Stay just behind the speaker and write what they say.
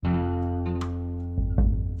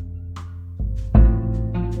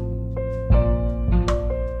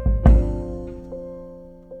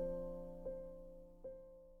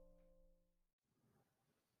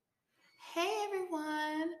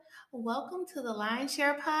Welcome to the Lion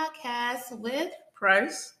Share Podcast with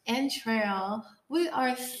Price. and Trelle. We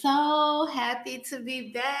are so happy to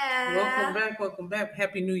be back. Welcome back.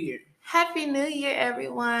 Happy New Year. Happy New Year,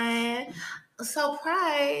 everyone. So,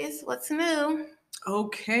 Price, what's new?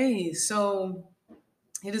 Okay, so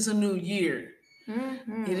it is a new year.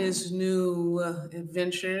 Mm-hmm. It is new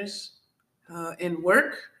adventures in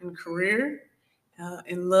work, in career,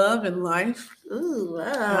 in love, in life. Ooh,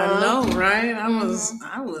 love. I know, right? I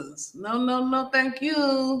was. No, thank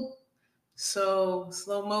you. So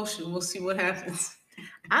slow motion. We'll see what happens.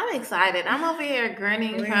 I'm excited. I'm over here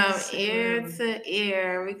grinning from Please, ear to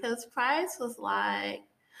ear because Price was like,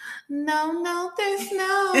 no, there's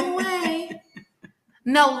no way.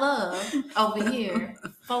 No love over here.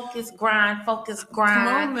 Focus, grind, Come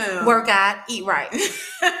on now. work out, eat right.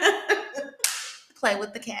 Play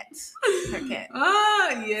with the cats. Her cat.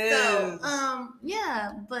 Ah, yes. So,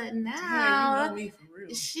 but Damn, now you know me for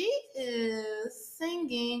real. she is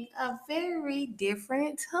singing a very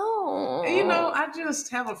different tone. And, I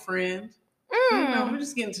just have a friend. Mm. We're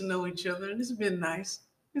just getting to know each other, and it's been nice.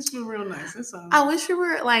 It's been real nice. That's all. I wish you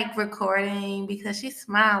were like recording because she's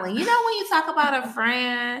smiling. You know when you talk about a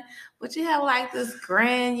friend, but you have like this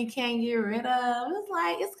grin you can't get rid of. It's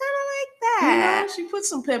kind of like that. She put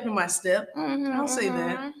some pep in my step. Mm-hmm, I'll say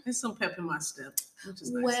that. There's some pep in my step, which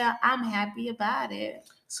is nice. Well, I'm happy about it.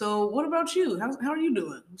 So, what about you? How are you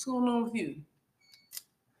doing? What's going on with you?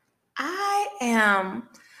 I am,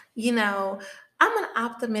 I'm an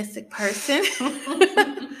optimistic person.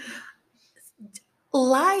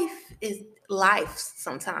 Life is life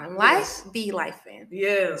sometimes. Yes. Life be lifing.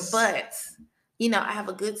 Yes. But, I have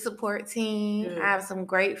a good support team. Yeah. I have some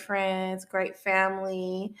great friends, great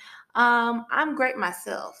family. I'm great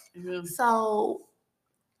myself. Yeah. So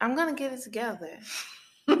I'm going to get it together.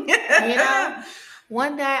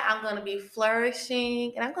 One day I'm going to be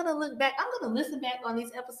flourishing and I'm going to look back. I'm going to listen back on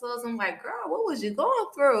these episodes. I'm like, girl, what was you going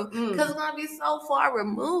through? Because it's going to be so far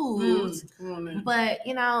removed. But,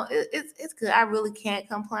 it's good. I really can't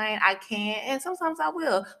complain. I can't. And sometimes I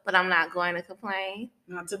will, but I'm not going to complain.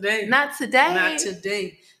 Not today. Not today. Not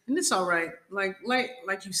today. And it's all right. Like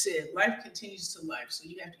you said, life continues to life. So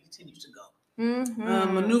you have to continue to go.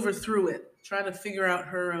 Mm-hmm. Maneuver through it. Try to figure out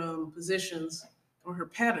her positions or her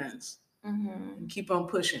patterns. Mm-hmm. And keep on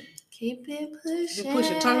pushing. Keep it pushing. Keep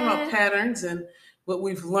pushing. Talking about patterns and what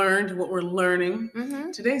we've learned, what we're learning.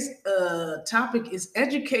 Mm-hmm. Today's topic is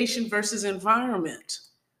education versus environment.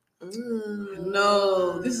 Ooh.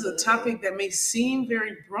 No, this is a topic that may seem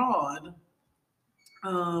very broad,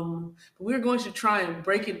 but we're going to try and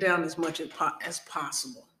break it down as much as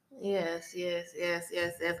possible. Yes.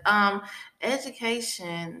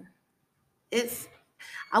 Education,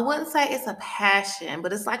 I wouldn't say it's a passion,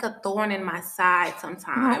 but it's like a thorn in my side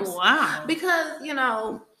sometimes. Oh, wow. Because,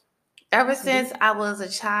 ever since I was a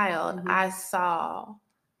child, I saw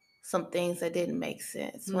some things that didn't make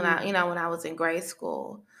sense when I was in grade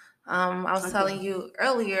school. I was telling you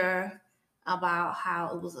earlier about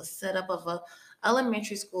how it was a setup of a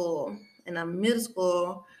elementary school and a middle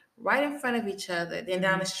school right in front of each other. Then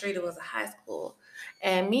down the street, it was a high school.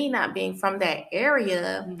 And me not being from that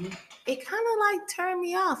area, it kind of like turned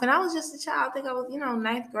me off. And I was just a child. I think I was,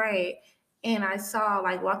 ninth grade. And I saw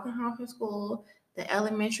like walking home from school, the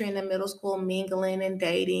elementary and the middle school mingling and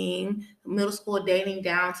dating, middle school dating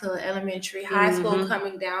down to elementary, high school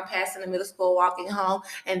coming down, passing the middle school, walking home,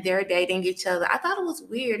 and they're dating each other. I thought it was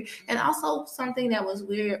weird. And also something that was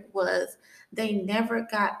weird was they never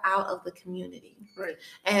got out of the community. Right.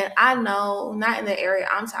 And I know, not in the area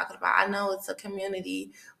I'm talking about, I know it's a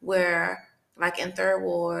community where, like in Third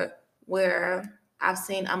Ward, where I've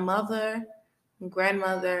seen a mother,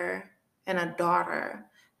 grandmother, and a daughter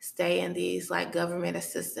stay in these like government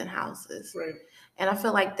assistant houses. Right. And I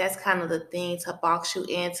feel like that's kind of the thing to box you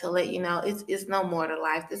in, to let you know it's no more to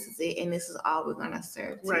life. This is it, and this is all we're going to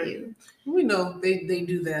serve to you. We know they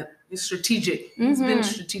do that. It's strategic. It's been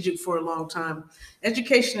strategic for a long time.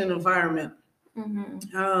 Education and environment.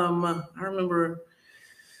 I remember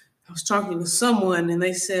I was talking to someone, and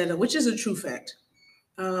they said, which is a true fact,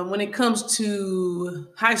 when it comes to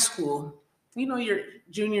high school, your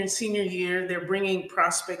junior and senior year, they're bringing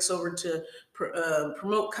prospects over to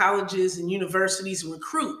promote colleges and universities and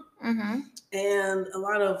recruit. And a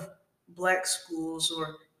lot of Black schools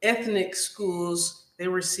or ethnic schools, they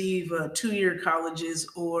receive 2-year colleges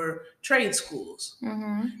or trade schools,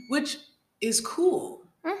 which is cool.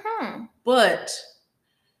 But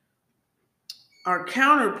our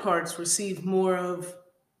counterparts receive more of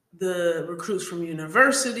the recruits from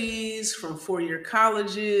universities, from 4-year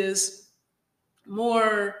colleges,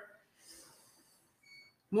 more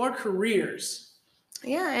careers.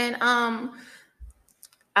 Yeah, and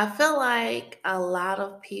I feel like a lot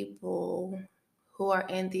of people who are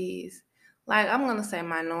in these, like I'm gonna say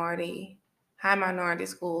high minority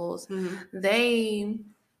schools, they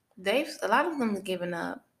they've a lot of them have given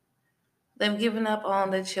up. They've given up on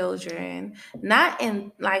the children, not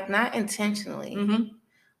intentionally,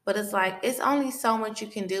 but it's like it's only so much you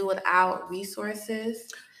can do without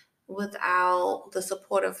resources, without the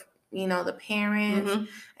support of the parents,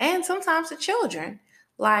 and sometimes the children.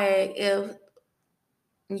 Like if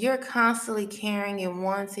you're constantly caring and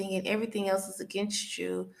wanting and everything else is against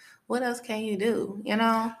you, what else can you do,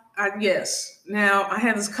 Yes. Now, I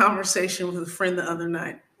had this conversation with a friend the other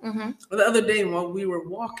night, or the other day while we were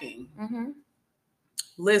walking.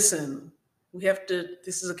 Listen,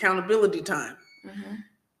 this is accountability time.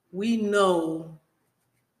 We know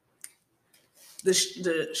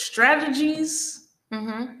the strategies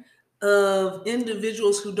of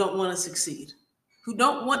individuals who don't want to succeed, who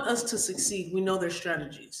don't want us to succeed. We know their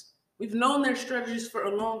strategies. We've known their strategies for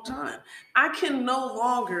a long time. I can no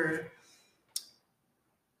longer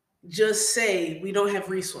just say we don't have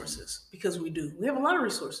resources, because we do. We have a lot of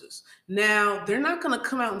resources. Now, they're not going to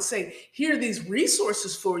come out and say, here are these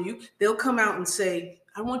resources for you. They'll come out and say,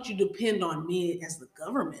 I want you to depend on me as the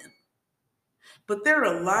government. But there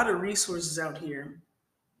are a lot of resources out here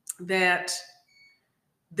that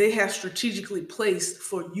they have strategically placed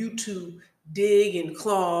for you to dig and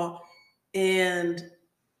claw and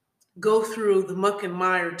go through the muck and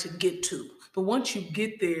mire to get to. But once you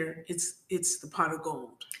get there, it's the pot of gold.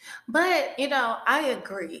 But I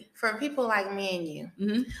agree. For people like me and you,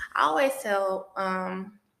 I always tell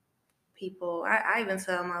people. I even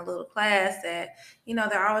tell my little class that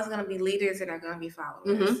there are always going to be leaders and there are going to be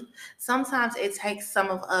followers. Sometimes it takes some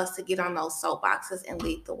of us to get on those soapboxes and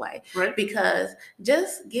lead the way, right? Because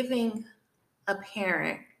just giving a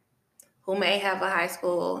parent who may have a high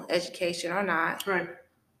school education or not, right?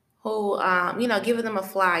 Who giving them a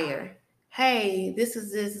flyer. Hey, this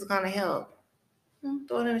is going to help.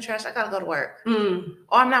 Throw it in the trash. I gotta go to work, or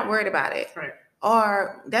I'm not worried about it, right?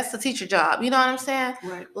 Or that's the teacher job. You know what I'm saying?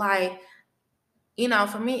 Right. Like,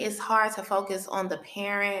 for me, it's hard to focus on the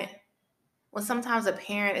parent when sometimes a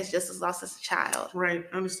parent is just as lost as a child. Right.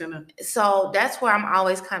 I understand that. So that's where I'm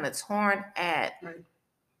always kind of torn at. Right.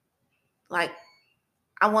 Like,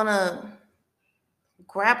 I want to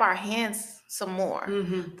grab our hands some more,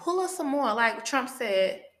 pull us some more. Like Trump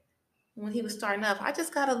said when he was starting up, I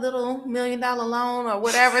just got a little $1 million loan or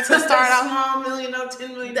whatever to start off. Small $1 million, $10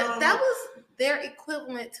 million. That was their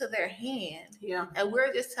equivalent to their hand. Yeah. And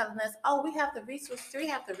we're just telling us, oh, we have the resources. We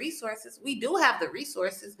have the resources. We do have the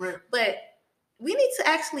resources. Right. But we need to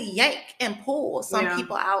actually yank and pull some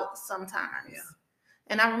people out sometimes. Yeah.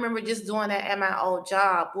 And I remember just doing that at my old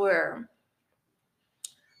job where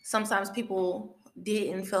sometimes people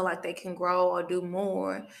didn't feel like they can grow or do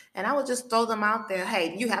more. And I would just throw them out there.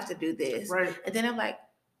 Hey, you have to do this. Right. And then I'm like,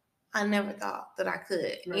 I never thought that I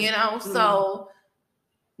could, right. So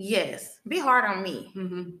yes, be hard on me.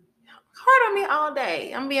 Hard on me all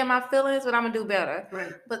day. I'm being my feelings, but I'm gonna do better.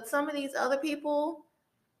 Right. But some of these other people,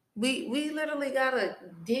 we literally gotta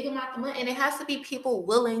dig them out the mud, and it has to be people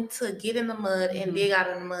willing to get in the mud and dig out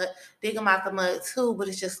of the mud, dig them out the mud too. But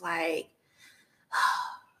it's just like,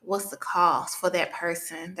 what's the cost for that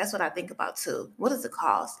person? That's what I think about too. What is the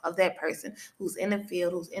cost of that person who's in the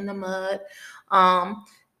field, who's in the mud,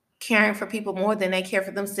 caring for people more than they care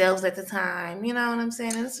for themselves at the time? You know what I'm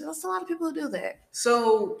saying? And there's a lot of people who do that.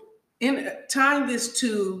 So in tying this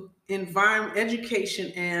to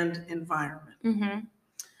education and environment,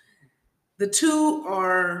 the two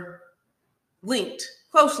are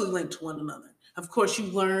closely linked to one another. Of course, you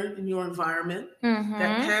learn in your environment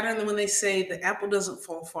that pattern. And when they say the apple doesn't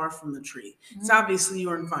fall far from the tree, it's obviously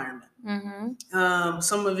your environment.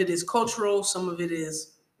 Some of it is cultural. Some of it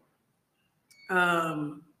is,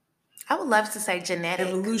 I would love to say genetic.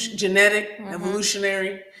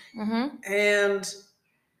 Evolutionary. And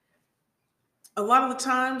a lot of the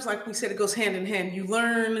times, like we said, it goes hand in hand. You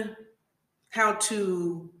learn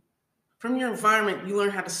from your environment, you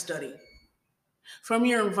learn how to study. From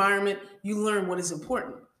your environment, you learn what is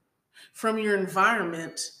important. From your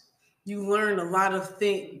environment, you learn a lot of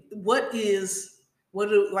things.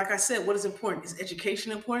 Like I said, what is important? Is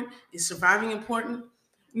education important? Is surviving important?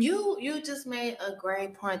 You just made a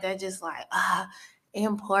great point. That just like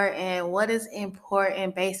important. What is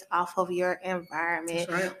important based off of your environment?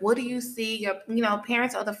 That's right. What do you see? Your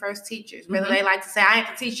parents are the first teachers, whether they like to say I ain't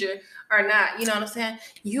the teacher or not. You know what I'm saying?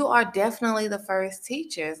 You are definitely the first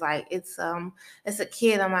teachers. Like it's a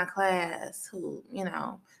kid in my class who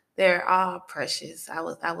they're all precious. I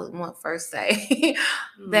would want first say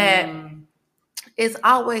that is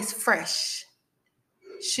always fresh.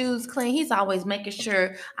 Shoes clean. He's always making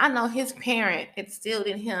sure. I know his parent instilled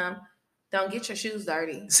in him, don't get your shoes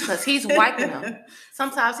dirty, because he's wiping them.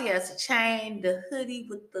 Sometimes he has a chain, the hoodie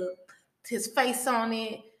with his face on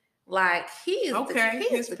it. Like he is. Okay,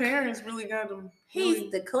 his parents really got him.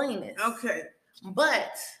 He's the cleanest. Okay,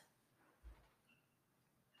 but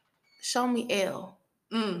show me L.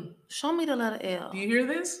 Show me the letter L. Do you hear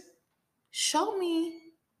this? Show me.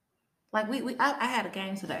 Like I had a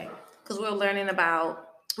game today because we were learning about.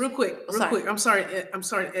 Real quick. I'm sorry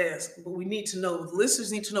to ask, but we need to know. The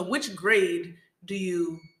listeners need to know, which grade do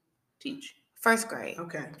you teach? First grade.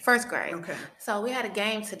 Okay. First grade. Okay. So we had a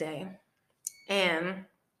game today, and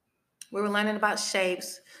we were learning about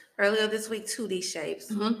shapes. Earlier this week, 2D shapes.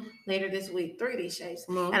 Mm-hmm. Later this week, 3D shapes.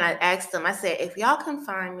 Mm-hmm. And I asked them. I said, if y'all can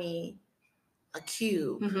find me a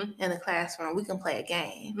cube in the classroom, we can play a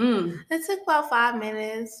game. It took about 5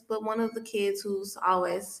 minutes, but one of the kids who's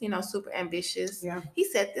always, super ambitious, he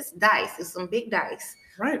said this dice is some big dice,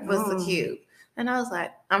 right? Was the cube. And I was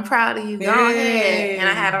like, I'm proud of you. Go ahead. And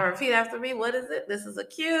I had him repeat after me, what is it? This is a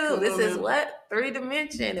cube. This is what? 3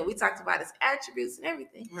 dimension. And we talked about its attributes and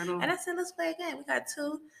everything. And I said, let's play a game. We got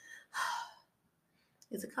 2.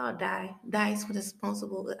 Is it called dice with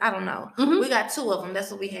disposable? I don't know. We got 2 of them.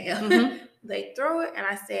 That's what we have. They threw it, and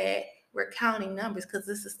I said, we're counting numbers because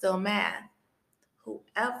this is still math.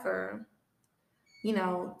 Whoever,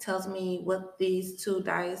 tells me what these 2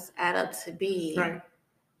 dice add up to be, right,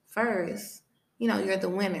 first, you're the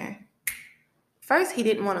winner. First, he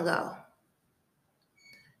didn't want to go.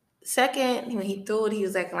 Second, when he threw it, he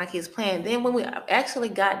was acting like he was playing. Then when we actually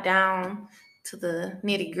got down to the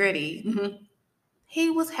nitty gritty, he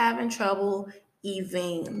was having trouble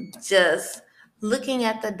even just looking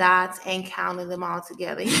at the dots and counting them all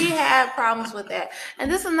together. He had problems with that.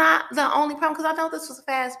 And this is not the only problem, because I know this was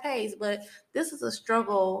fast paced, but this is a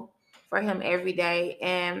struggle for him every day.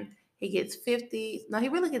 And he gets 50s. No, he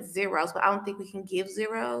really gets zeros, but I don't think we can give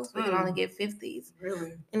zeros. We can only give 50s.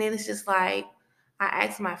 Really? And then it's just like, I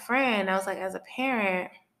asked my friend, I was like, as a parent,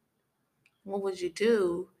 what would you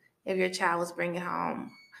do if your child was bringing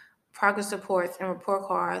home progress reports and report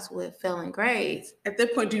cards with failing grades? At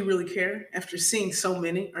that point, do you really care? After seeing so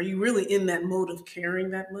many, are you really in that mode of caring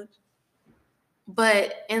that much?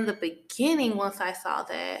 But in the beginning, once I saw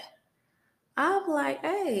that, I'm like,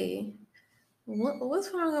 hey, what's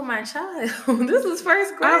wrong with my child? This is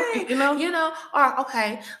first grade. Or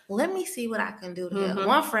okay, let me see what I can do to help.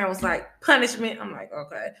 One friend was like, punishment. I'm like,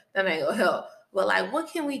 okay, that ain't gonna help. But like,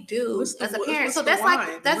 what can we do as a parent? So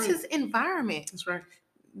that's his environment. That's right.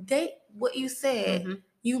 What you said,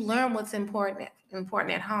 you learn what's important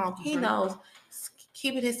at home. He knows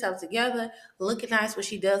keeping himself together, looking nice. What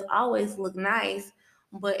she does always look nice,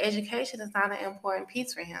 but education is not an important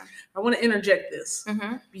piece for him. I want to interject this.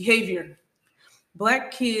 Behavior.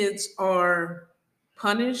 Black kids are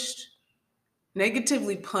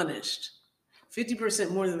negatively punished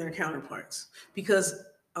 50% more than their counterparts, because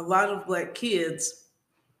a lot of Black kids,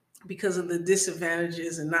 because of the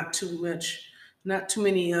disadvantages and not too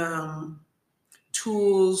many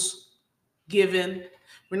tools given.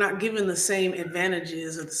 We're not given the same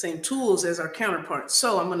advantages or the same tools as our counterparts.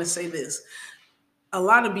 So I'm going to say this. A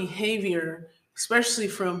lot of behavior, especially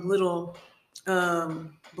from little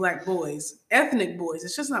Black boys, ethnic boys,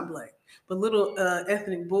 it's just not Black, but little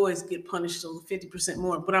ethnic boys get punished 50%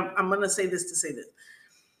 more. But I'm going to say this to say this.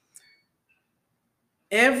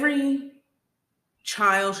 Every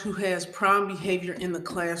child who has problem behavior in the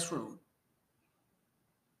classroom,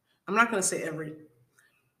 I'm not going to say every,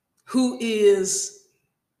 who is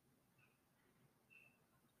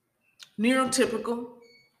neurotypical,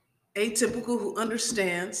 atypical, who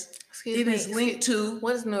understands, is linked to.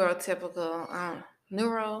 What is neurotypical?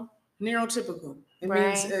 Neurotypical. It brain.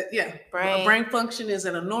 Means brain function is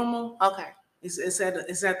at a normal. Okay. It's at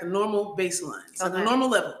the normal baseline. It's at the normal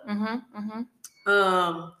level.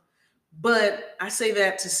 But I say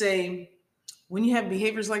that to say, when you have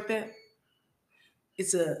behaviors like that,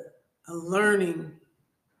 it's a learning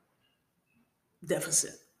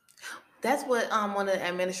deficit. That's what one of the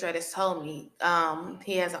administrators told me.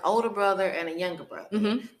 He has an older brother and a younger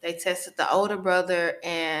brother. They tested the older brother,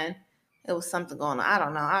 and it was something going on. I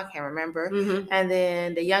don't know. I can't remember. And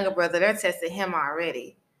then the younger brother, they're testing him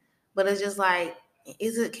already. But it's just like,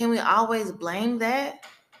 can we always blame that?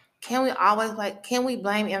 Can we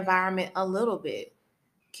blame environment a little bit?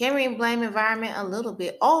 Can we blame environment a little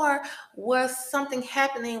bit? Or was something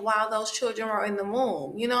happening while those children were in the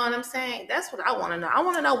womb? You know what I'm saying? That's what I want to know. I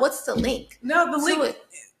want to know, what's the link? No, the link,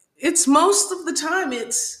 it's most of the time,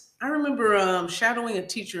 I remember shadowing a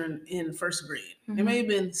teacher in first grade. It may have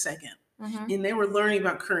been second. and they were learning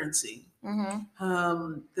about currency.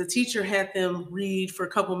 The teacher had them read for a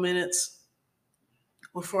couple minutes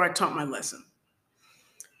before I taught my lesson.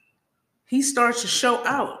 He started to show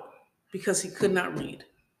out because he could not read.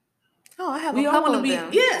 Oh, I have a couple of them.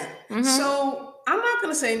 Yeah. So I'm not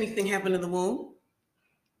going to say anything happened in the womb.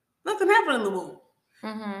 Nothing happened in the womb.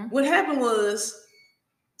 What happened was,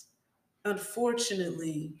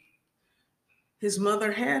 unfortunately, his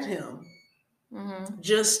mother had him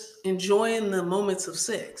just enjoying the moments of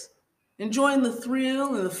sex, enjoying the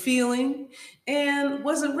thrill and the feeling, and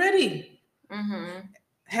wasn't ready.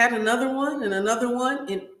 Had another one,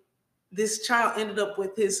 and this child ended up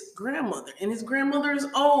with his grandmother, and his grandmother is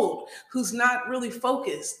old, who's not really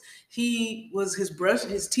focused.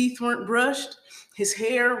 His teeth weren't brushed, his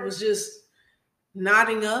hair was just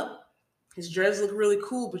knotting up, his dreads looked really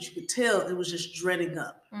cool, but you could tell it was just dreading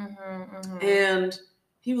up. And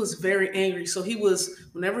he was very angry. So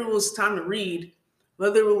whenever it was time to read,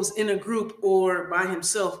 whether it was in a group or by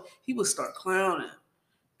himself, he would start clowning,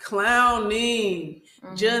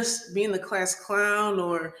 just being the class clown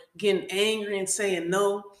or getting angry and saying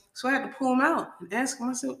no. So I had to pull him out and ask him.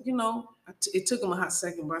 I said, it took him a hot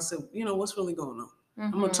second, but I said, what's really going on?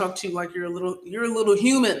 I'm gonna talk to you like you're a little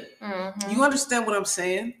human. You understand what I'm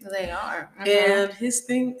saying? They are. And his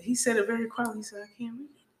thing, he said it very quietly. He said, I can't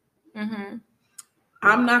read.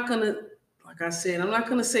 I'm not gonna, like I said, I'm not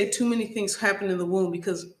gonna say too many things happen in the womb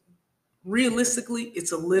because realistically,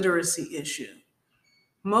 it's a literacy issue.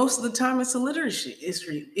 Most of the time, it's a literacy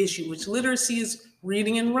issue, which literacy is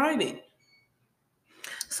reading and writing.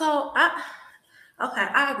 So,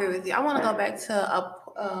 I agree with you. I want to go back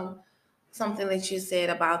to something that you said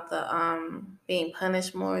about the being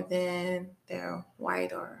punished more than their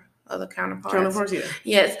white or other counterparts. Yeah.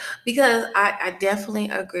 Yes, because I definitely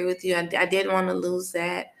agree with you. I didn't want to lose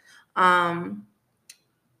that.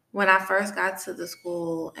 When I first got to the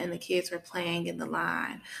school and the kids were playing in the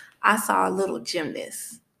line, I saw a little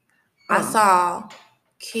gymnast. I saw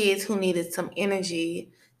kids who needed some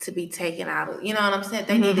energy to be taken out of, you know what I'm saying?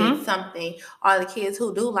 They needed something. Or the kids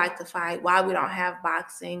who do like to fight, why we don't have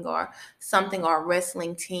boxing or something, or a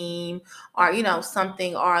wrestling team, or,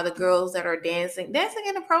 something, or the girls that are dancing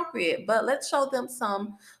inappropriate, but let's show them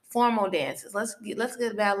some formal dances. Let's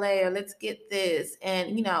get ballet, or let's get this.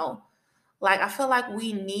 And, I feel like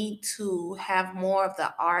we need to have more of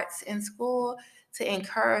the arts in school to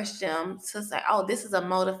encourage them to say, oh, this is a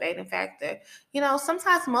motivating factor.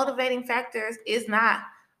 Sometimes motivating factors is not,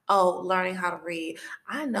 learning how to read.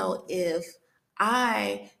 I know if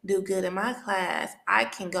I do good in my class, I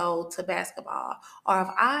can go to basketball. Or if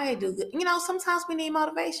I do good, sometimes we need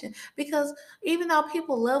motivation, because even though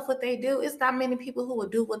people love what they do, it's not many people who will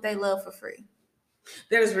do what they love for free.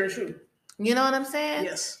 That is very true. You know what I'm saying?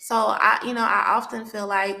 Yes. So I often feel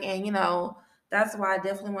like, and that's why I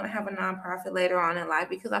definitely want to have a nonprofit later on in life,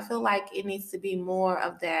 because I feel like it needs to be more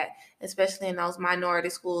of that, especially in those minority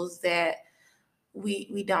schools that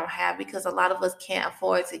we don't have, because a lot of us can't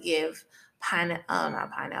afford to give piano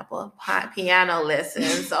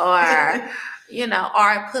lessons, or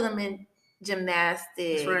or put them in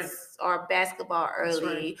gymnastics or basketball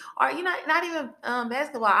early, or not even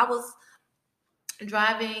basketball. I was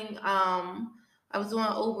driving, I was doing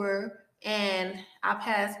Uber, and I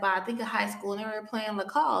passed by, I think, a high school, and they were playing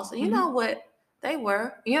lacrosse. So you know what they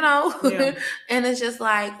were, Yeah. And it's just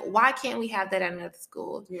like, why can't we have that at another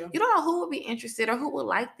school? Yeah. You don't know who would be interested or who would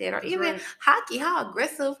like that, or even hockey, how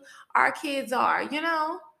aggressive our kids are,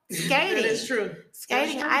 skating. That is true.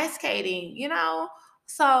 Skating, ice skating,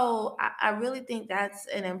 So I really think that's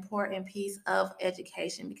an important piece of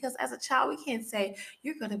education, because as a child, we can't say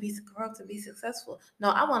you're going to grow up to be successful. No,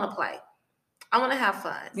 I want to play. I want to have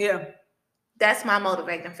fun. Yeah. That's my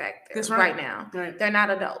motivating factor right now. Right. They're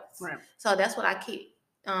not adults. Right. So that's what I keep,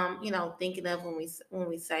 thinking of when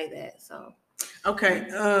we say that. So. Okay.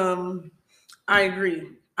 I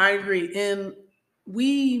agree. And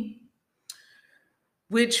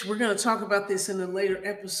which we're going to talk about this in a later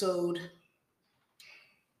episode.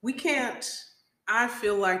 I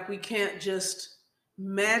feel like we can't just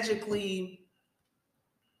magically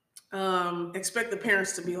expect the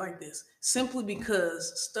parents to be like this, simply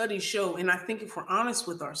because studies show, and I think if we're honest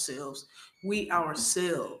with ourselves, we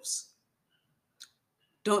ourselves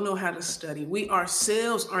don't know how to study. We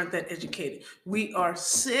ourselves aren't that educated. We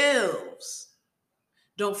ourselves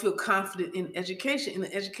don't feel confident in education, in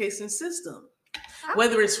the education system.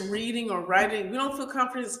 Whether it's reading or writing, we don't feel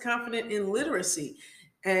confident in literacy.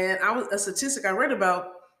 And a statistic I read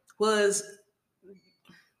about was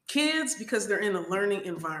kids, because they're in a learning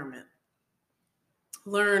environment,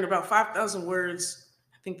 learn about 5,000 words,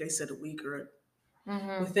 I think they said a week, or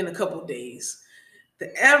within a couple of days.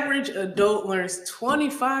 The average adult learns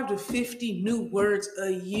 25 to 50 new words a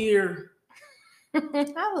year. I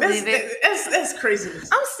believe it. That's craziness.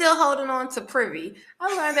 I'm still holding on to privy.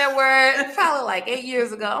 I learned that word probably like 8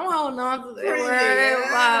 years ago. I'm holding on to that word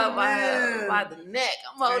by the neck.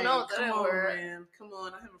 I'm holding on to that word. Man. Come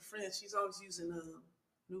on. I have a friend. She's always using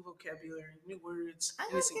new vocabulary, new words,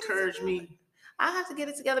 and it's encouraged me. I have to get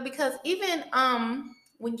it together because even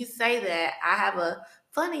when you say that, I have a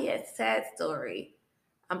funny yet sad story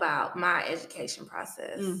about my education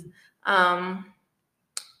process.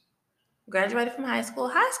 Graduated from high school.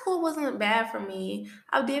 High school wasn't bad for me.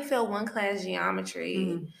 I did fail one class,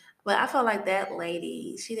 geometry, but I felt like that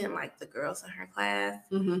lady, she didn't like the girls in her class,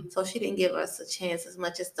 so she didn't give us a chance as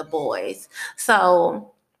much as the boys.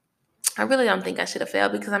 So I really don't think I should have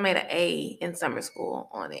failed because I made an A in summer school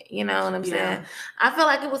on it. You know what I'm saying? I feel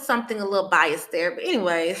like it was something a little biased there. But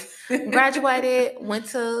anyways, graduated, went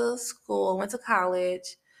to school, went to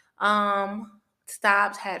college,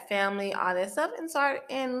 stopped, had family, all that stuff, and started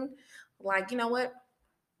in, like, you know what?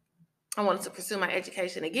 I wanted to pursue my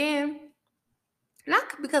education again. Not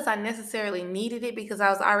because I necessarily needed it, because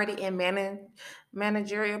I was already in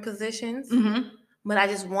managerial positions, but I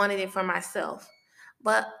just wanted it for myself.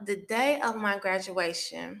 But the day of my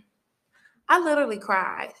graduation, I literally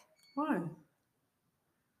cried. Why?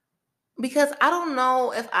 Because I don't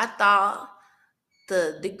know if I thought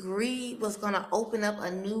the degree was going to open up a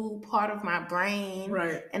new part of my brain,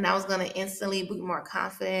 and I was going to instantly be more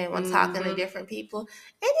confident when talking to different people.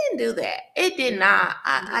 It didn't do that. It did not.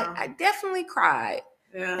 I definitely cried.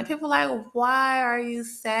 Yeah. And people were like, why are you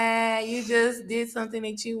sad? You just did something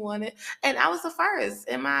that you wanted. And I was the first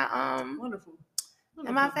in my Wonderful.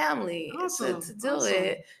 in my family to do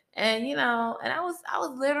it. And and I was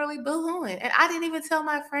literally boo-hooing. And I didn't even tell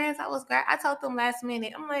my friends I told them last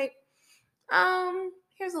minute. I'm like,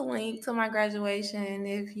 here's a link to my graduation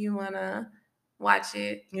if you wanna watch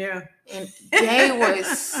it. Yeah. And they were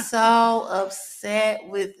so upset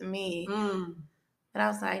with me. And I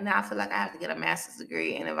was like, I feel like I have to get a master's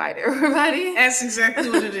degree and invite everybody. That's exactly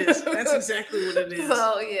what it is. That's exactly what it is.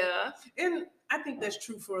 So, yeah. And I think that's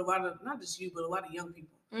true for a lot of, not just you, but a lot of young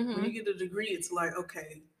people. When you get a degree, it's like,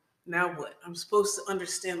 okay, now what? I'm supposed to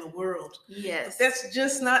understand the world. Yes. But that's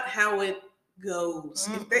just not how it goes.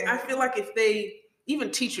 I feel like even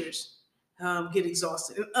teachers get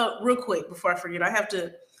exhausted. Real quick, before I forget,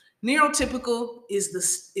 neurotypical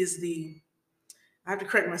I have to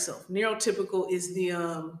correct myself. Neurotypical is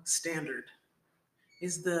the standard.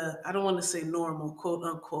 I don't want to say normal, quote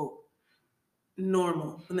unquote,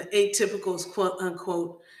 normal. And the atypical is quote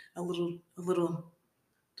unquote a little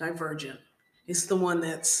divergent. It's the one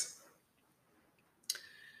that's,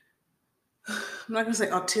 I'm not going to say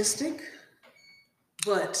autistic,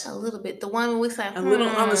 but a little bit. The one we say a little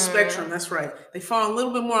on the spectrum. That's right. They fall a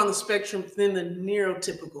little bit more on the spectrum than the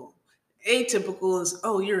neurotypical. Atypical is,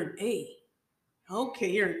 oh, you're an A. Okay,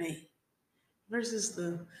 you're an A. Versus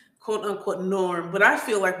the quote unquote norm. But I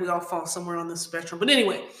feel like we all fall somewhere on the spectrum. But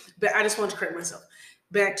anyway, I just wanted to correct myself.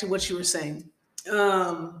 Back to what you were saying.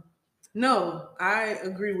 No, I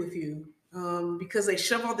agree with you. Because they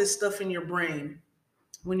shove all this stuff in your brain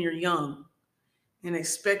when you're young and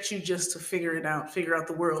expect you just to figure out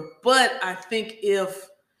the world. But I think if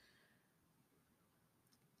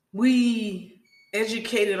we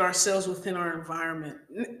educated ourselves within our environment,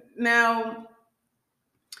 now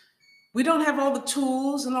we don't have all the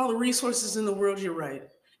tools and all the resources in the world, you're right.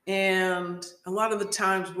 And a lot of the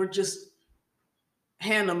times we're just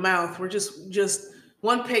hand to mouth. We're just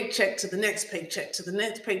one paycheck to the next paycheck, to the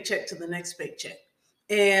next paycheck, to the next paycheck.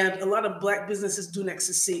 And a lot of Black businesses do not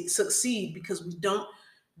succeed because we don't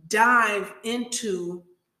dive into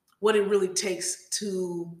what it really takes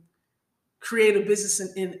to create a business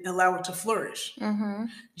and allow it to flourish.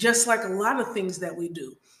 Just like a lot of things that we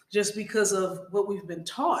do, just because of what we've been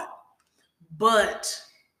taught. But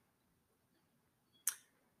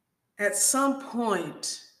at some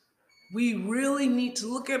point, we really need to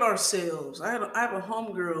look at ourselves. I have a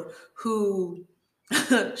homegirl who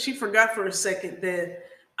she forgot for a second that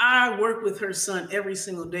I work with her son every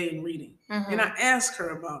single day in reading. And I asked her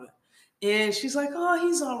about it. And she's like, oh,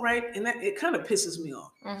 he's all right. And it kind of pisses me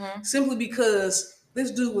off. Simply because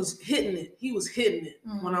this dude was hitting it. He was hitting it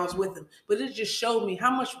when I was with him. But it just showed me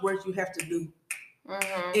how much work you have to do.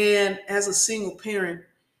 And as a single parent,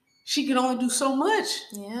 she can only do so much.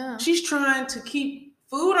 Yeah. She's trying to keep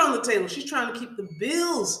food on the table. She's trying to keep the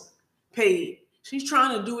bills paid. She's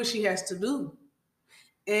trying to do what she has to do.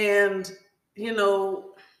 And,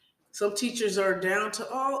 some teachers are down to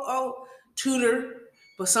tutor,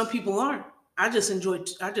 but some people aren't. I just enjoy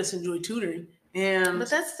tutoring. But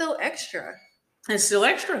that's still extra. It's still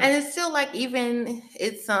extra. And it's still like, even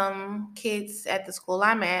it's some kids at the school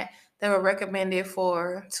I'm at that were recommended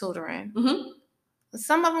for tutoring.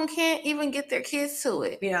 Some of them can't even get their kids to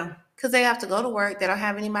it. Yeah. Because they have to go to work. They don't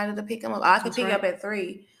have anybody to pick them up. I can pick you up at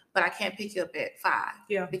 3, but I can't pick you up at 5.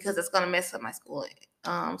 Yeah. Because it's going to mess up my school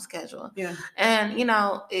schedule. Yeah. And,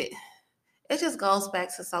 it just goes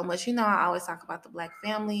back to so much. I always talk about the Black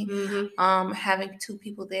family, having 2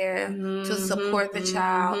 people there to support the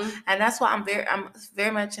child. And that's why I'm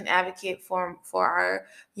very much an advocate for our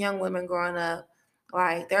young women growing up.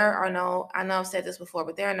 Like, there are no, I know I've said this before,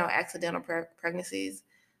 but there are no accidental pregnancies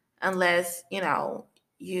unless,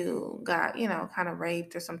 you got, kind of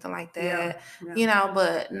raped or something like that,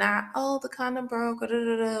 but not, the condom broke,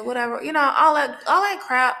 or whatever, all that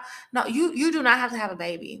crap. No, you do not have to have a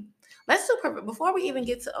baby. Let's do before we even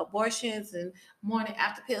get to abortions and morning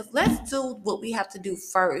after pills. Let's do what we have to do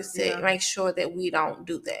first to make sure that we don't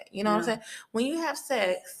do that. You know what I'm saying? When you have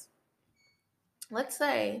sex, let's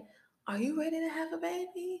say, are you ready to have a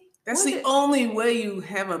baby? That's the only way you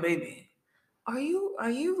have a baby. Are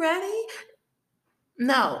you ready?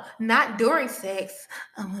 No, not during sex.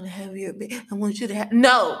 I want to have your baby. I want you to have.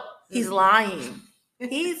 No, he's lying.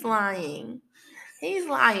 He's lying. He's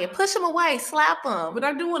lying. Push him away. Slap him. But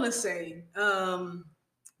I do want to say, I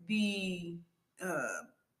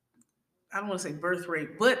don't want to say birth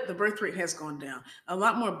rate, but the birth rate has gone down. A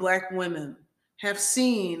lot more Black women have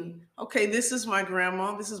seen, okay, this is my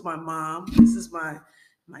grandma, this is my mom, this is my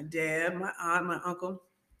dad, my aunt, my uncle,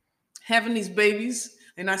 having these babies,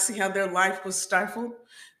 and I see how their life was stifled.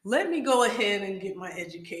 Let me go ahead and get my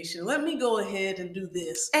education. Let me go ahead and do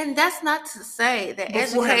this. And that's not to say that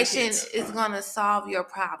education is going to solve your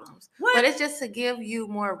problems. What? But it's just to give you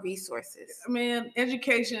more resources. Man,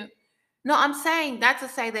 education. No, I'm saying that to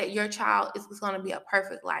say that your child is going to be a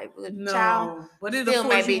perfect life. No, child but it still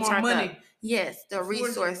may be more money. Up. Yes, the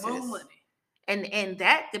resources. More money. And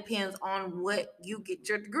that depends on what you get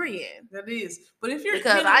your degree in. That is. But if you're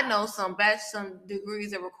because I know some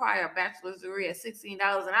degrees that require a bachelor's degree at $16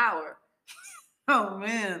 an hour. Oh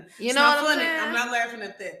man. You know what I'm funny. saying? I'm not laughing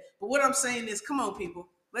at that. But what I'm saying is, come on, people.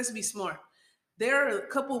 Let's be smart. There are a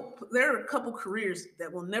couple careers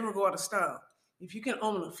that will never go out of style. If you can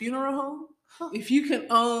own a funeral home, if you can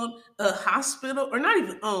own a hospital, or not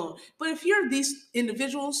even own, but if you're these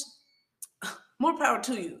individuals, more power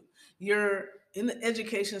to you. You're in the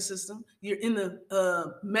education system. You're in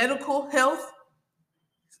the medical health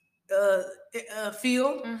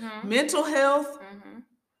field, mental health,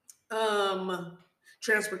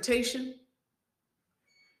 transportation,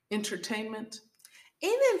 entertainment.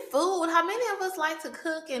 Even food. How many of us like to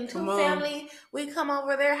cook, and family, we come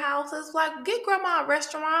over their houses, like, get grandma a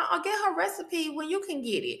restaurant or get her recipe when you can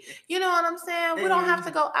get it. You know what I'm saying? We don't have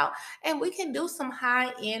to go out, and we can do some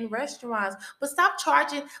high-end restaurants, but stop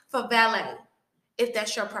charging for valet if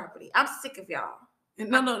that's your property. I'm sick of y'all.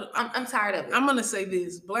 No. I'm tired of it. I'm going to say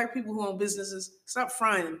this. Black people who own businesses, stop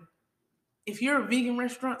frying. If you're a vegan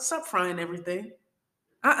restaurant, stop frying everything.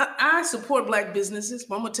 I support Black businesses,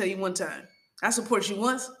 but I'm going to tell you one time. I support you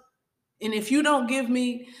once, and if you don't give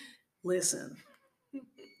me, listen,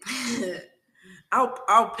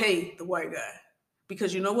 I'll pay the white guy,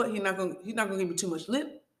 because you know what? He's not gonna give me too much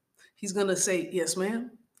lip. He's gonna say yes,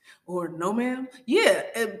 ma'am, or no, ma'am. Yeah,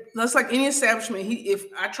 that's like any establishment. If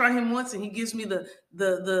I try him once and he gives me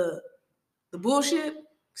the bullshit,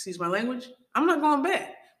 excuse my language, I'm not going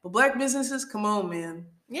back. But Black businesses, come on, man.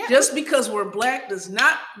 Yeah. Just because we're Black does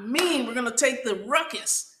not mean we're gonna take the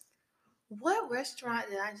ruckus. What restaurant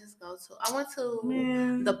did I just go to? I went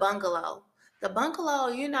to the Bungalow. The Bungalow,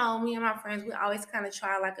 me and my friends, we always kind of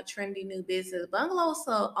try like a trendy new business. Bungalow's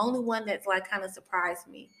the only one that's like kind of surprised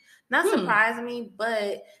me. Not surprised me,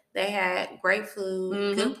 but they had great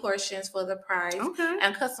food, good portions for the price,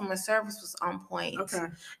 and customer service was on point. Okay.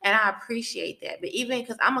 And I appreciate that. But even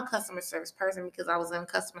because I'm a customer service person, because I was in the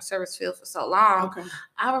customer service field for so long,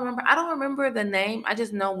 I don't remember the name. I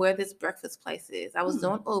just know where this breakfast place is. I was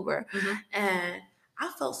doing Uber, and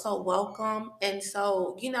I felt so welcome. And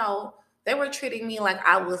so, they were treating me like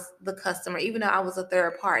I was the customer, even though I was a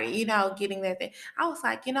third party, getting that thing. I was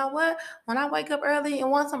like, you know what? When I wake up early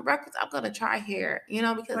and want some breakfast, I'm going to try here,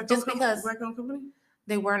 because Black-owned company?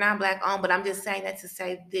 They were not Black-owned, but I'm just saying that to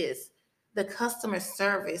say this. The customer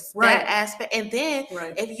service, that aspect. And then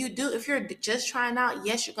if you're just trying out,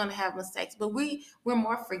 yes, you're going to have mistakes, but we're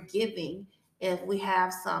more forgiving if we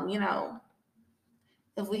have some,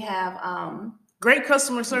 if we have, great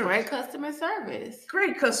customer service.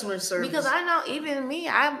 Great customer service. Because I know even me,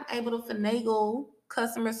 I'm able to finagle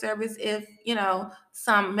customer service if,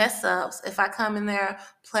 some mess ups, if I come in there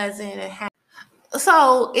pleasant and happy.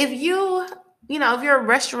 So if if you're a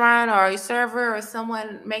restaurant or a server or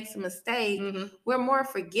someone makes a mistake, we're more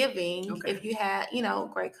forgiving if you have,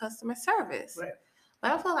 great customer service. Right.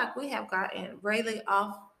 But I feel like we have gotten really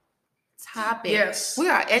off topic. Yes. We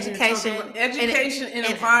are education and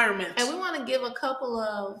environment. And we want to give a couple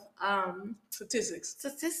of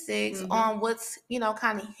statistics on what's,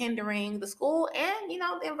 kind of hindering the school and, the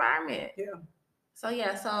environment. Yeah.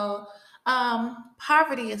 So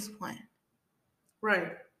poverty is one.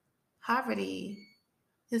 Right. Poverty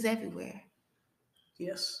is everywhere.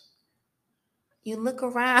 Yes. You look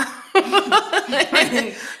around.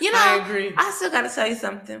 I agree. I still got to tell you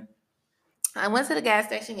something. I went to the gas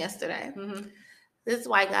station yesterday. This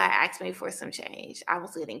white guy asked me for some change. I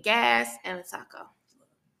was getting gas and a taco.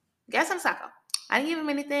 Gas and a taco. I didn't give him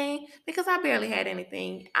anything because I barely had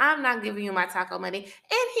anything. I'm not giving you my taco money.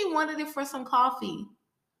 And he wanted it for some coffee.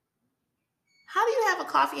 How do you have a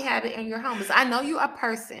coffee habit and you're homeless? I know you're a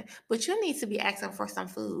person, but you need to be asking for some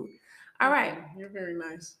food. All right. You're very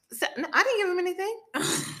nice. So, no, I didn't give him anything.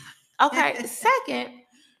 Okay. Second,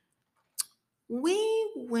 I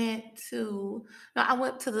went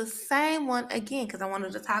to the same one again because I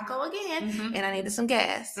wanted a taco again and I needed some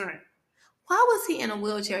gas. All right. Why was he in a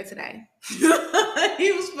wheelchair today? He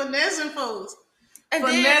was finessing folks. I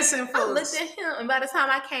looked at him, and by the time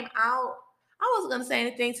I came out, I wasn't going to say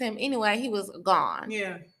anything to him anyway. He was gone.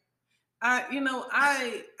 Yeah. I'm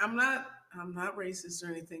not racist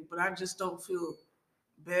or anything, but I just don't feel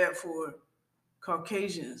bad for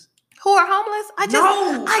Caucasians who are homeless. I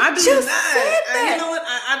just said that. You know what?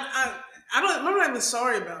 I'm not even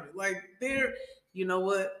sorry about it. Like you know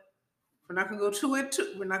what? We're not gonna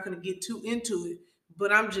we're not gonna get too into it.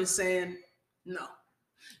 But I'm just saying, no.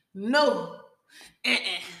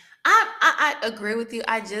 I agree with you.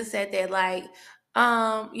 I just said that, like,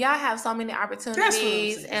 y'all have so many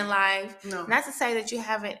opportunities in life. No. Not to say that you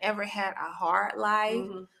haven't ever had a hard life,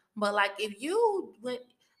 but like if you went,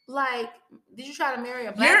 like, did you try to marry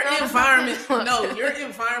a black girl? Your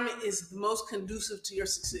environment is the most conducive to your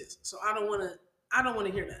success. So I don't want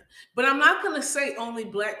to hear that. But I'm not going to say only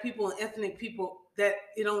black people and ethnic people that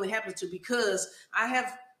it only happens to, because I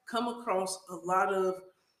have come across a lot of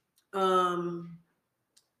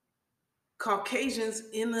Caucasians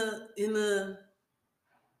in the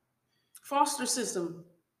foster system,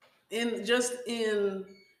 that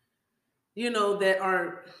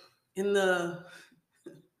are in the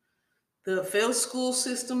failed school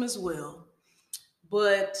system as well.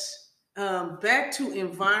 But back to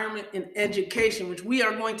environment and education, which we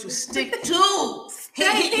are going to stick to.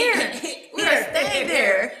 Stay here. We're going to stay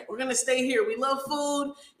there. We're going to stay here. We love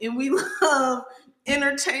food and we love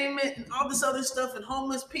entertainment and all this other stuff and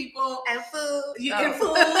homeless people. And food. And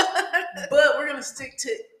food. But we're going to stick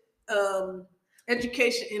to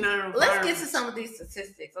education in our environment. Let's get to some of these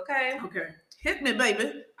statistics, okay? Okay. Hit me,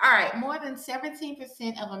 baby. All right. More than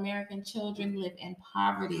 17% of American children live in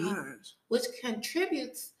poverty, which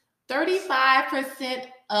contributes 35%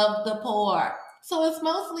 of the poor. So it's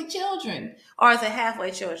mostly children. Or is it halfway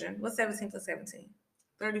children? What's 17 plus 17?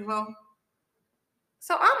 34.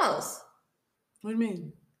 So almost. What do you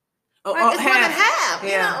mean? It's half. More than half.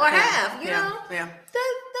 Half. Yeah.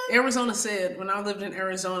 Arizona said, when I lived in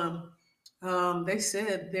Arizona, they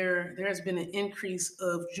said there has been an increase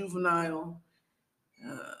of juvenile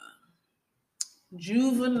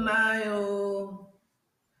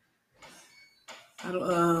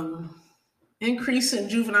increase in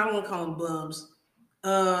juvenile, I don't want to call them bums,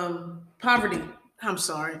 poverty. I'm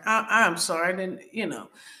sorry. I'm sorry. I didn't,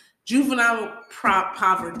 juvenile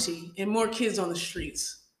poverty and more kids on the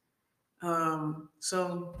streets.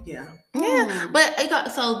 So yeah. Yeah. But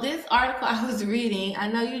so this article I was reading, I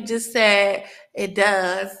know you just said it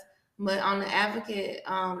does, but on the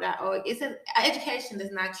advocate.org, it says education does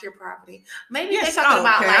not cure poverty. Maybe they're talking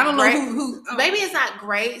about like, I don't know who maybe it's not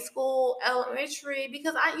grade school, elementary,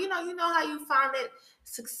 because you know how you find it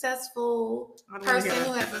successful person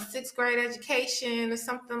who has a 6th grade education or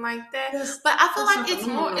something like that. But I feel like it's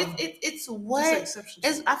more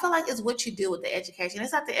I feel like it's what you do with the education.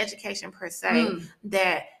 It's not the education per se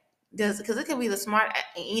that does, because it can be the smart,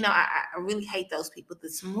 I really hate those people, the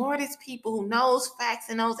smartest people who knows facts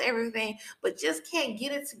and knows everything, but just can't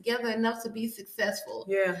get it together enough to be successful.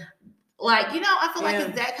 Yeah. Like, I feel like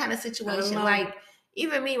it's that kind of situation. Like,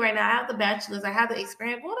 even me right now, I have the bachelor's, I have the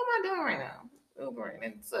experience. What am I doing right now? Ubering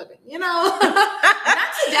and Southern, not to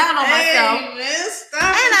down on myself. Man, stop.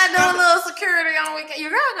 And I do a little security on weekend. Your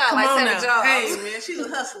girl got like 7 jobs. Hey, man, she's a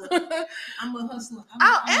hustler. I'm a hustler.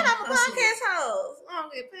 I'm a podcast host. I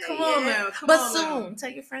don't get paid. Come on now. But soon, tell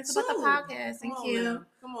your friends about the podcast. Thank you.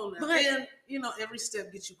 Come on now. And, every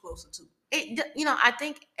step gets you closer to it. I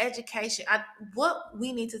think education, what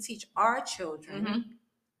we need to teach our children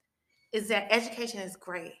is that education is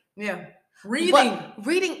great. Yeah. Reading.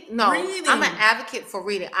 I'm an advocate for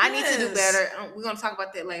reading. I need to do better. We're going to talk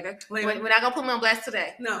about that later. We're not going to put me on blast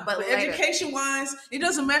today. No, but education-wise, it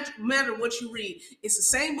doesn't matter what you read. It's the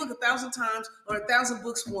same book 1,000 times or 1,000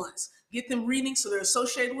 books once. Get them reading so they're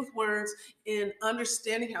associated with words and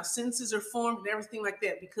understanding how sentences are formed and everything like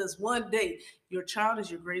that. Because one day, your child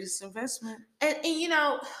is your greatest investment. And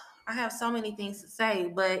I have so many things to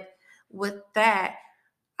say, but with that,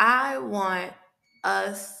 I want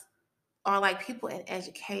us, or like people in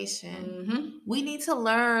education, we need to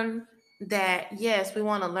learn that, yes, we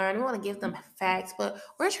want to learn. We want to give them facts, but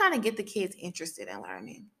we're trying to get the kids interested in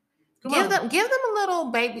learning. Give them a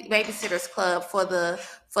little babysitters club for the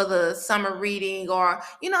summer reading, or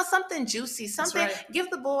something juicy, something. Right. Give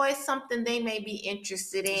the boys something they may be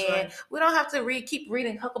interested in. Right. We don't have to keep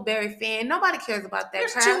reading Huckleberry Finn. Nobody cares about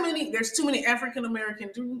that. There's too many African American,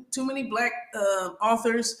 too many Black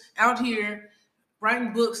authors out here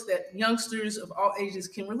writing books that youngsters of all ages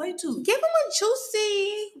can relate to. Give them a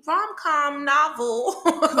juicy rom-com novel.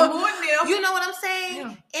 Come on now. You know what I'm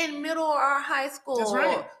saying? Yeah. In middle or high school. That's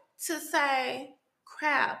right. To say,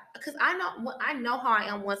 crap, because I know how I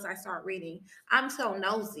am once I start reading. I'm so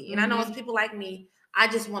nosy. And I know it's people like me, I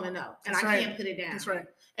just want to know. And I can't put it down. That's right.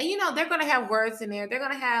 And they're going to have words in there. They're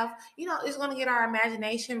going to have, it's going to get our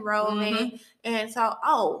imagination rolling. And so,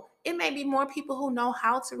 it may be more people who know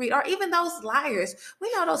how to read, or even those liars.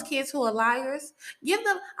 We know those kids who are liars. Give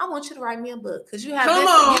them, I want you to write me a book because you have Come this.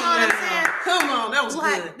 On, you know what I'm saying? Come on, that was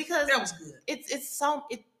good. Because that was good.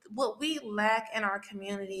 What we lack in our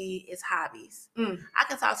community is hobbies. I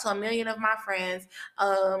can talk to a million of my friends,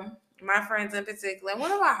 my friends in particular.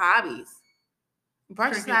 What are our hobbies?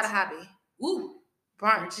 Brunch is not a hobby. Ooh.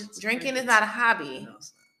 Brunch. Drinking is not a hobby. No,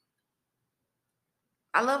 it's not.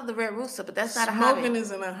 I love the Red Rooster, but that's not a hobby. Smoking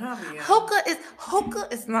isn't a hobby. Hookah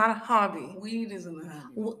is not a hobby. Weed isn't a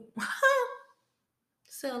hobby.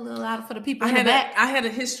 Still a little louder for the people in the back. I had a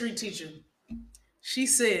history teacher. She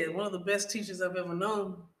said, one of the best teachers I've ever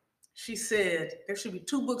known, she said, there should be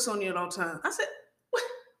 2 books on you at all times. I said, what?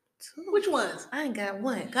 2? Which ones? I ain't got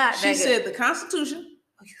one. God, she said the Constitution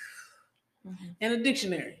and a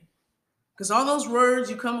dictionary. Because all those words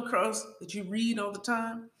you come across that you read all the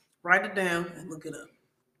time, write it down and look it up.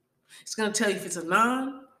 It's going to tell you if it's a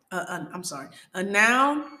noun, a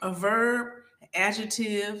verb, an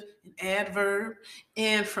adjective, an adverb.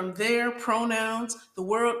 And from there, pronouns, the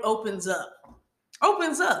world opens up.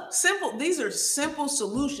 Simple. These are simple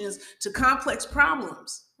solutions to complex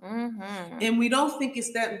problems. And we don't think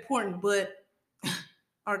it's that important, but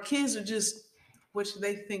our kids are just what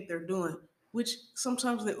they think they're doing, which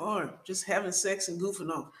sometimes they are, just having sex and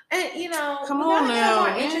goofing off. And come on now.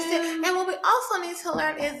 More interested. And what we also need to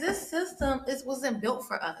learn is this system wasn't built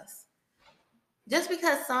for us. Just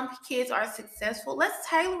because some kids are successful, let's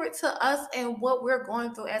tailor it to us and what we're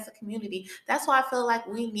going through as a community. That's why I feel like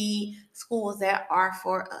we need schools that are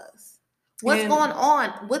for us. What's going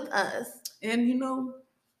on with us? And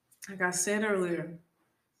like I said earlier,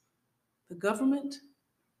 the government,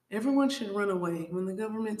 everyone should run away when the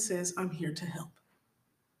government says, I'm here to help.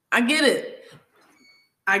 I get it.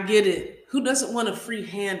 Who doesn't want a free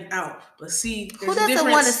handout? But see, who doesn't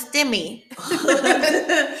want a stimmy?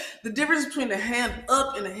 The difference between a hand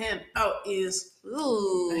up and a hand out is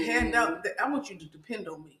a handout that I want you to depend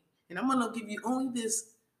on me. And I'm going to give you only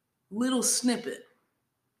this little snippet,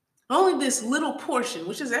 only this little portion,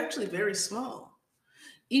 which is actually very small,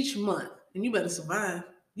 each month. And you better survive.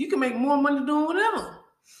 You can make more money doing whatever.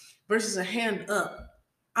 Versus a hand up.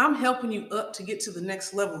 I'm helping you up to get to the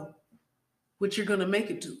next level, which you're going to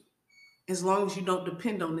make it to. As long as you don't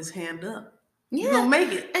depend on this hand up. Yeah. You're going to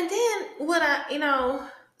make it. And then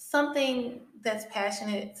something that's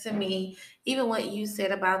passionate to me, even what you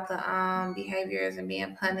said about the behaviors and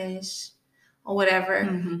being punished or whatever,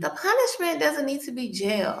 the punishment doesn't need to be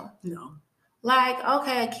jail. No. Like,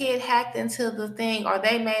 okay, a kid hacked into the thing, or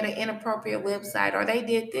they made an inappropriate website, or they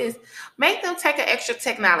did this. Make them take an extra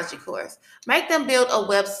technology course. Make them build a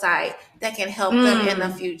website that can help them in the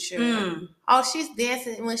future. oh, she's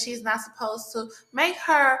dancing when she's not supposed to. Make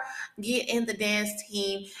her get in the dance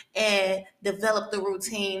team and develop the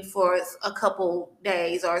routine for a couple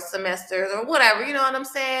days or semesters or whatever. You know what I'm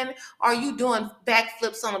saying? Are you doing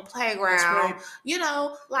backflips on the playground? Right. You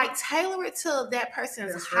know, like tailor it to that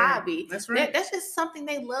person's That's hobby. Right. That's right. That's just something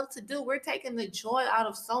they love to do. We're taking the joy out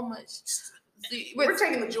of so much. We're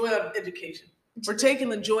taking the joy out of education. We're taking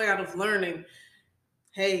the joy out of learning.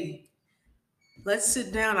 Hey, let's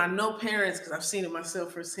sit down. I know parents, because I've seen it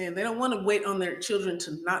myself firsthand, they don't want to wait on their children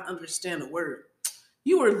to not understand a word.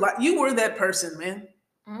 You were that person, man.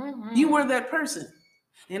 Mm-hmm. You were that person.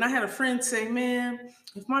 And I had a friend say, man,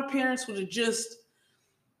 if my parents would have just,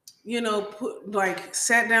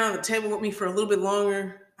 sat down at the table with me for a little bit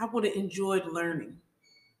longer, I would have enjoyed learning.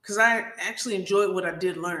 Because I actually enjoyed what I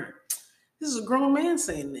did learn. This is a grown man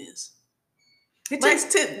saying this. It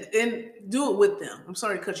takes 10, and do it with them. I'm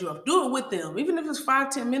sorry to cut you off. Do it with them. Even if it's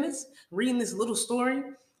 5-10 minutes, reading this little story,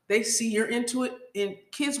 they see you're into it, and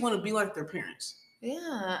kids want to be like their parents.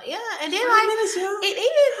 Yeah, and then 5 minutes, yeah.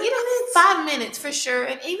 Even 5 minutes for sure.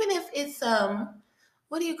 And even if it's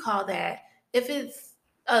what do you call that? If it's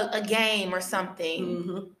a game or something,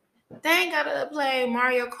 mm-hmm. They ain't gotta play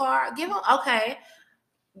Mario Kart. Give them okay.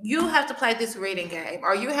 You have to play this reading game,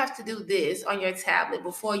 or you have to do this on your tablet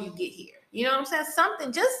before you get here. You know what I'm saying?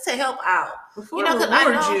 Something just to help out. Before I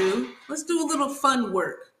reward you, let's do a little fun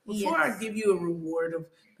work. Before I give you a reward of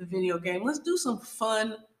the video game, let's do some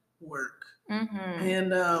fun work. Mm-hmm.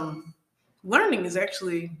 And learning is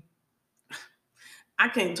actually, I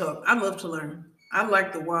can't talk. I love to learn. I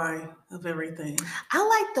like the why of everything. I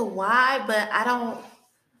like the why, but I don't.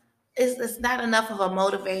 It's not enough of a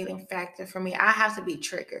motivating factor for me. I have to be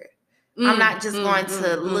triggered. I'm not just going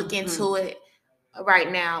to look into it right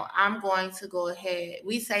now. I'm going to go ahead.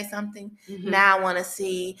 We say something. Mm-hmm. Now I want to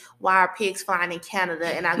see why are pigs flying in Canada,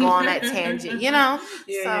 and I go on that tangent. You know?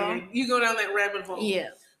 Yeah. You go down that rabbit hole.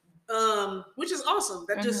 Yeah. Which is awesome.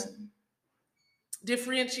 That just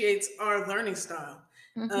differentiates our learning style.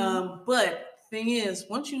 Mm-hmm. But thing is,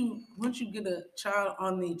 once you get a child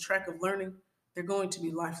on the track of learning, they're going to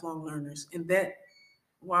be lifelong learners. And that,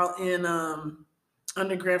 while in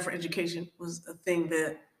undergrad for education, was a thing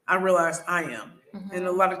that I realized I am. Mm-hmm. And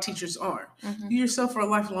a lot of teachers are. Mm-hmm. You yourself are a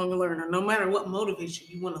lifelong learner. No matter what motivates you,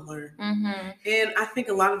 you want to learn. Mm-hmm. And I think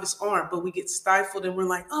a lot of us are, but we get stifled and we're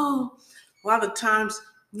like, oh, a lot of times,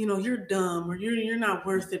 you're dumb or you're not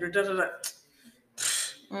worth it or da da da.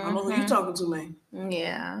 Mm-hmm. I don't know who you're talking to, man.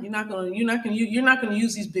 Yeah. You're not gonna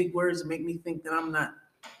use these big words and make me think that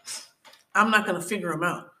I'm not going to figure them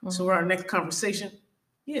out. Mm-hmm. So our next conversation,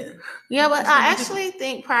 yeah, but I actually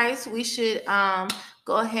think, Price, we should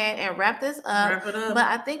go ahead and wrap this up. Wrap it up. But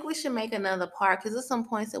I think we should make another part because there's some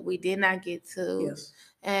points that we did not get to. Yes.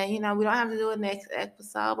 And we don't have to do a next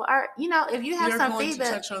episode. But if you have some feedback,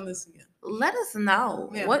 to touch on this again. Let us know.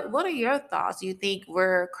 Yeah. What are your thoughts? Do you think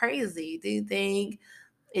we're crazy? Do you think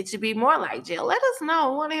it should be more like jail? Let us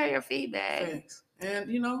know. We want to hear your feedback. Thanks.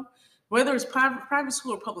 And whether it's private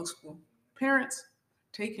school or public school, parents,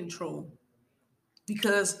 take control,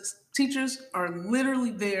 because teachers are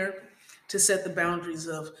literally there to set the boundaries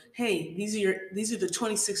of, hey, these are the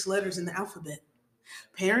 26 letters in the alphabet.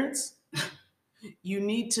 Parents, you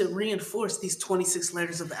need to reinforce these 26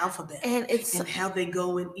 letters of the alphabet and how they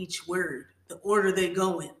go in each word, the order they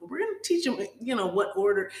go in. We're going to teach them, what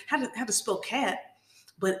order, how to spell cat.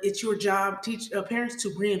 But it's your job, parents,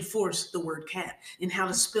 to reinforce the word cat and how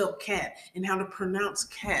to spell cat and how to pronounce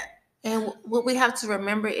cat. And what we have to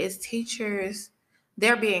remember is teachers,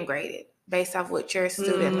 they're being graded based off what your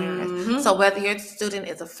student learns. So whether your student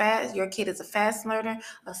is your kid is a fast learner,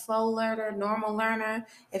 a slow learner, normal learner,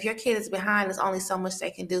 if your kid is behind, there's only so much they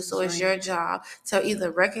can do. So it's your job to either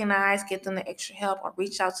recognize, get them the extra help, or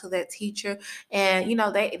reach out to that teacher. And,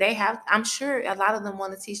 they have, I'm sure a lot of them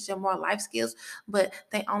want to teach them more life skills, but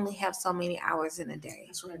they only have so many hours in a day.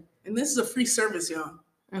 That's right. And this is a free service, y'all.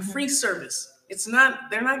 A free service.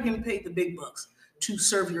 They're not getting paid the big bucks to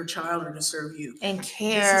serve your child or to serve you. And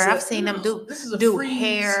care. I've seen them do free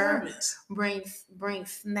hair, service. Bring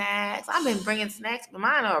snacks. I've been bringing snacks, but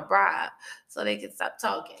mine are a bribe so they can stop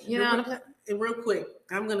talking. You know what I'm saying? And real quick,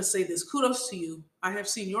 I'm going to say this. Kudos to you. I have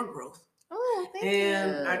seen your growth. Oh, thank you.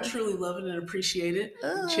 And I truly love it and appreciate it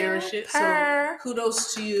and cherish it. So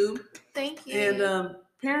kudos to you. Thank you. And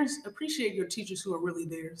parents, appreciate your teachers who are really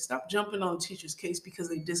there. Stop jumping on a teacher's case because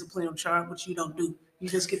they discipline a child, which you don't do. You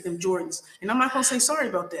just get them Jordans. And I'm not going to say sorry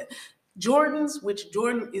about that. Jordan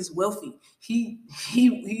is wealthy. He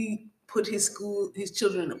put his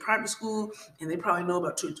children in a private school, and they probably know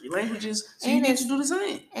about 2 or 3 languages. So you need to do the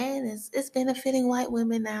same. And it's benefiting white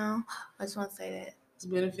women now. I just want to say that. It's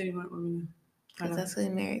benefiting white women now. Because that's who he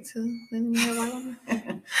married to. Didn't he marry a white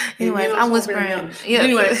woman? Anyways, I'm whispering. Yes.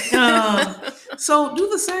 Anyway, so do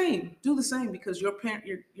the same. Do the same because your parent,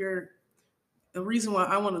 your the reason why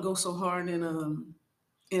I want to go so hard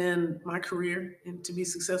in my career and to be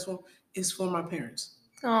successful is for my parents.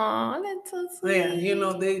 Oh, that's so sweet. Yeah, you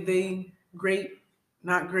know, they great,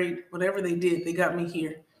 not great, whatever they did, they got me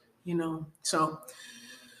here. You know, so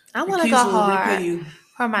I want to go hard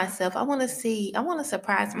for myself. I want to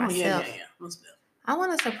surprise myself. Yeah. Most definitely. I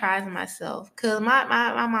want to surprise myself because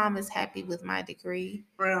my mom is happy with my degree.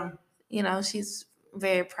 Wow. You know, she's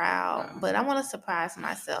very proud, but I want to surprise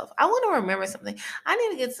myself. I want to remember something. I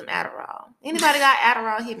need to get some Adderall. Anybody got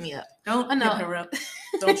Adderall? Hit me up. Don't hit her up.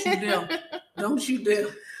 Don't you dare. Don't you dare.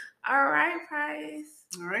 All right, Price.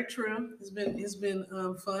 All right, Trelle. It's been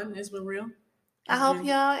fun. It's been real. I hope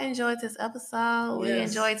y'all enjoyed this episode. Yes. We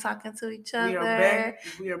enjoyed talking to each other.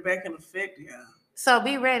 We are back in effect, yeah. So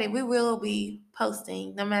be ready. We will be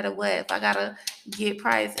posting no matter what. If I gotta get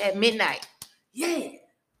Price at midnight. Yeah.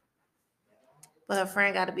 But her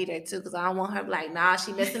friend gotta be there too, because I don't want her to be like, nah,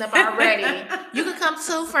 she messing up already. You can come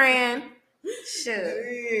too, friend. Sure.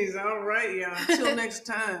 Jeez, all right, y'all. Until next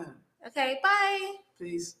time. Okay, bye.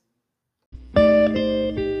 Peace.